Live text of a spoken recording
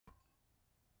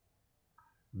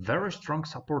Very strong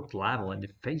support level in the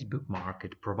Facebook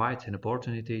market provides an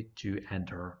opportunity to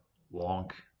enter long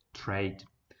trade.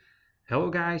 Hello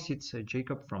guys, it's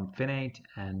Jacob from FINEIGHT,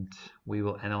 and we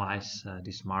will analyze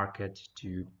this market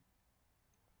to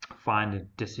find a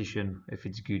decision if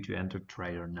it's good to enter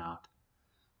trade or not.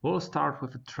 We'll start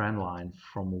with a trend line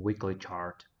from a weekly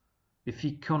chart. If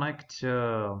you connect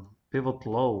pivot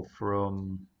low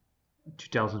from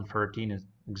 2013,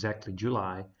 exactly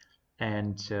July,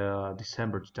 and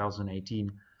December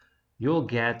 2018, you'll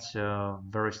get a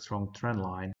very strong trend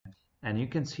line, and you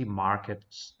can see market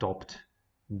stopped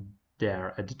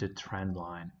there at the trend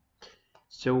line.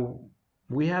 So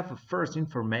we have first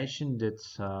information that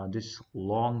this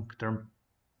long-term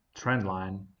trend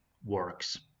line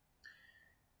works.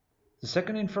 The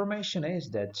second information is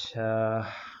that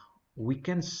we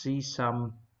can see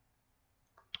some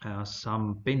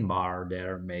PINBAR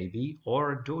there maybe,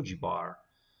 or a doji bar.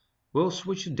 We'll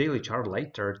switch to daily chart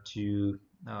later to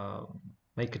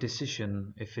make a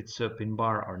decision if it's a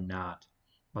PINBAR or not.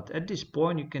 But at this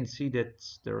point you can see that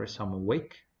there is some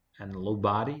wick and low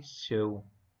body, so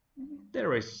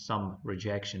there is some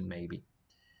rejection maybe.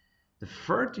 The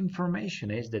third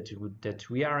information is that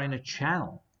we are in a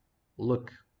channel.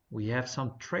 Look, we have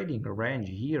some trading range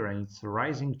here, and it's a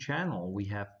rising channel. We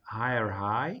have higher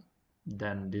high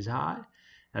than this high,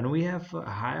 and we have a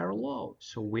higher low.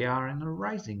 So we are in a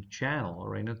rising channel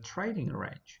or in a trading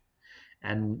range.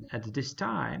 And at this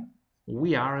time,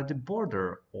 we are at the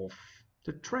border of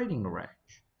the trading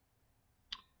range.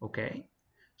 Okay,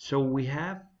 so we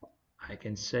have, I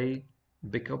can say,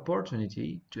 big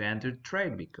opportunity to enter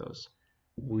trade because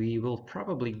we will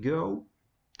probably go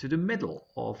to the middle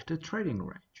of the trading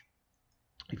range.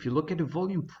 If you look at the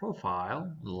volume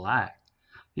profile, lag,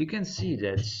 you can see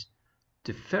that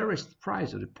the fairest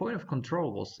price or the point of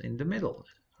control was in the middle,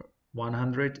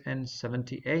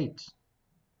 178,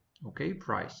 okay,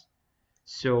 price.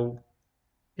 So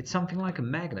it's something like a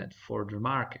magnet for the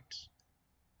market.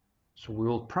 So we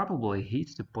will probably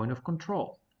hit the point of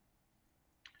control.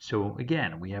 So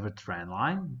again, we have a trend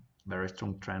line, very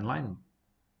strong trend line.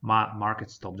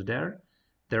 Market stopped there.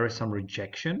 There is some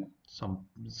rejection, some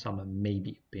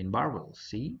maybe pin bar, we'll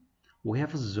see. We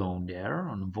have a zone there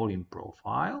on volume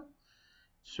profile.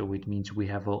 So it means we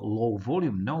have a low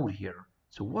volume node here.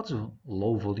 So what's a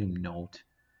low volume node?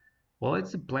 Well,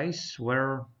 it's a place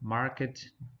where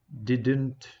market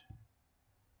didn't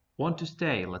want to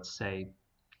stay, let's say.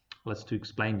 Let's to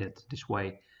explain that this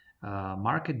way.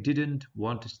 Market didn't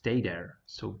want to stay there.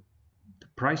 So the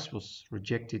price was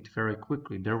rejected very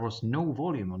quickly. There was no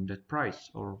volume on that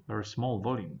price, or very small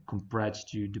volume compared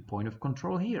to the point of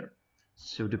control here.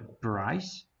 So the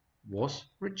price was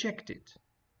rejected.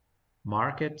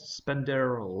 Market spent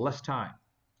there less time.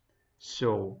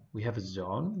 So we have a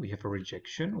zone, we have a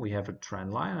rejection, we have a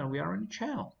trend line, and we are in a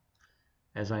channel.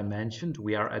 As I mentioned,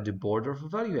 we are at the border of a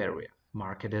value area.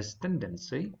 Market has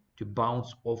tendency to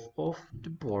bounce off of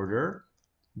the border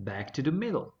back to the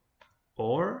middle,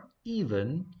 or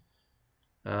even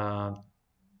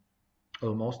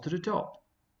almost to the top.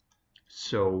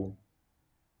 So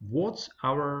what's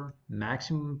our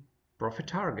maximum profit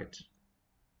target?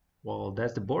 Well,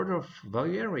 that's the border of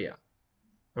value area,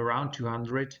 around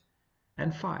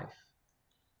 205.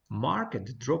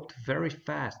 Market dropped very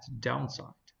fast downside,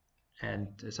 and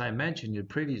as I mentioned in the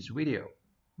previous video,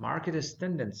 market has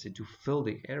tendency to fill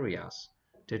the areas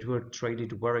that were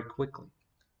traded very quickly,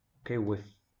 okay, with,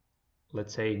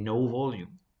 let's say, no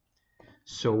volume.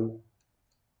 So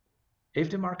if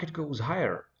the market goes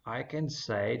higher, I can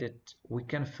say that we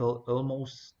can fill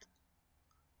almost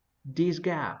this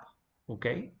gap,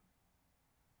 okay?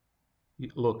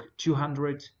 Look,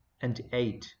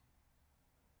 208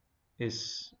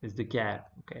 is the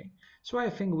gap, okay? So I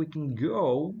think we can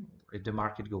go, if the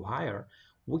market go higher,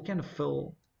 we can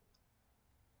fill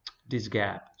this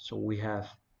gap. So we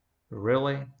have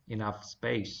really enough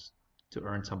space to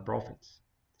earn some profits.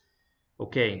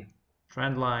 Okay,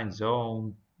 trend line,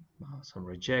 zone, some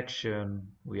rejection.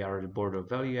 We are at the border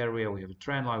value area. We have a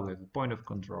trend line. We have a point of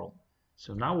control.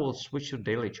 So now we'll switch to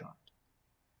daily chart.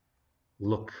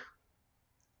 Look,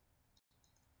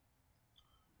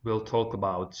 we'll talk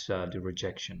about the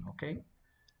rejection. Okay,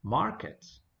 market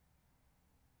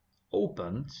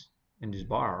opened in this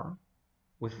bar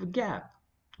with a gap.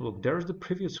 Look, there's the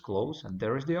previous close and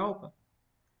there is the open.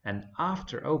 And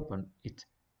after open, it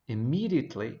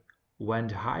immediately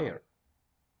went higher.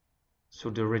 So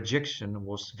the rejection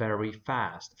was very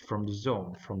fast from the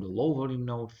zone, from the low volume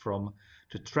node, from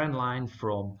the trend line,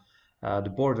 from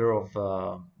the border of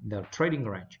the trading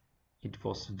range. It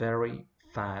was very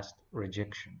fast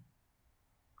rejection.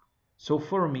 So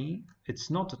for me, it's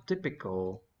not a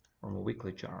typical from a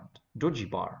weekly chart doji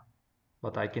bar,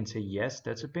 but I can say yes,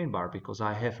 that's a pin bar because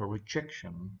I have a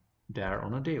rejection there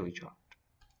on a daily chart.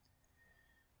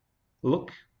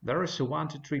 Look, there is a 1,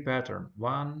 2, 3 pattern.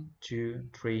 1, 2,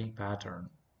 3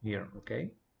 pattern here, okay?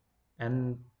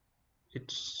 And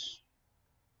it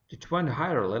went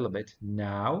higher a little bit.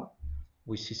 Now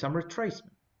we see some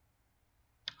retracement.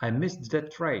 I missed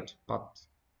that trade, but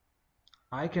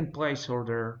I can place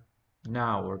order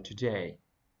now or today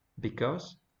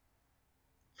because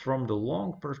from the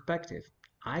long perspective,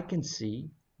 I can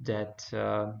see that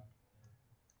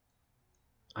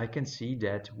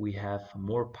we have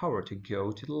more power to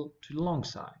go to the long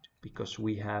side because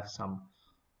we have some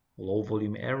low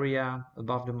volume area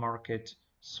above the market,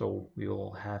 so we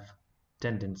will have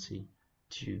tendency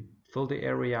to fill the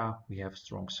area. We have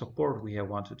strong support. We have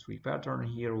 1, 2, 3 pattern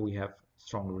here. We have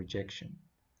strong rejection.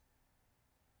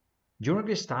 During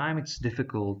this time, it's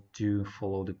difficult to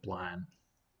follow the plan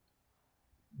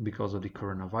because of the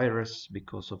coronavirus,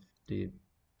 because of the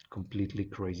completely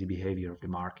crazy behavior of the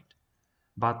market.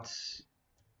 But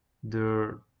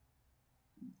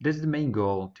that's the main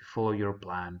goal, to follow your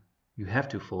plan. You have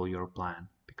to follow your plan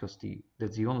because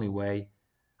that's the only way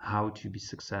how to be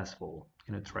successful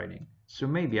in a trading. So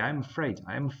maybe I'm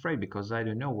afraid because I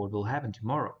don't know what will happen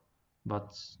tomorrow.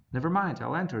 But never mind,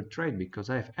 I'll enter a trade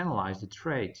because I've analyzed the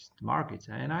trades, the market,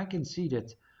 and I can see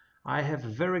that I have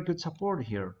very good support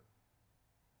here.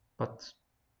 But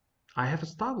I have a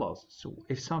stop loss, so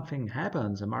if something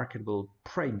happens, the market will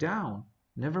break down.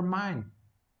 Never mind,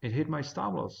 it hit my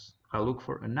stop loss. I look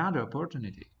for another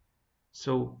opportunity.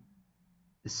 So,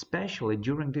 especially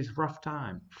during this rough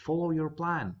time, follow your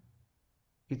plan.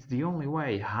 It's the only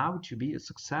way how to be a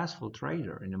successful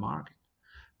trader in the market.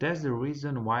 That's the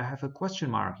reason why I have a question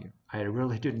mark here. I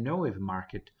really don't know if the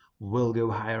market will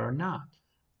go higher or not.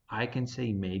 I can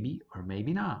say maybe or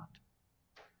maybe not.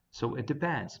 So it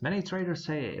depends. Many traders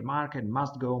say market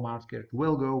must go, market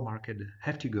will go, market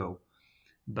have to go.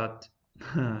 But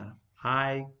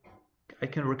I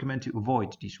can recommend to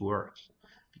avoid these words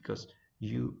because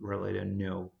you really don't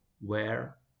know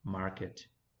where market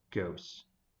goes.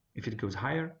 If it goes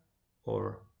higher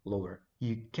or lower,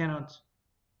 you cannot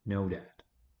know that.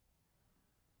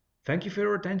 Thank you for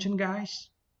your attention, guys.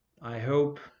 I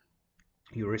hope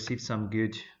you received some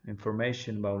good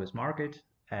information about this market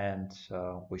and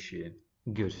wish you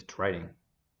good trading.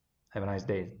 Have a nice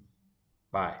day.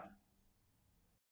 Bye.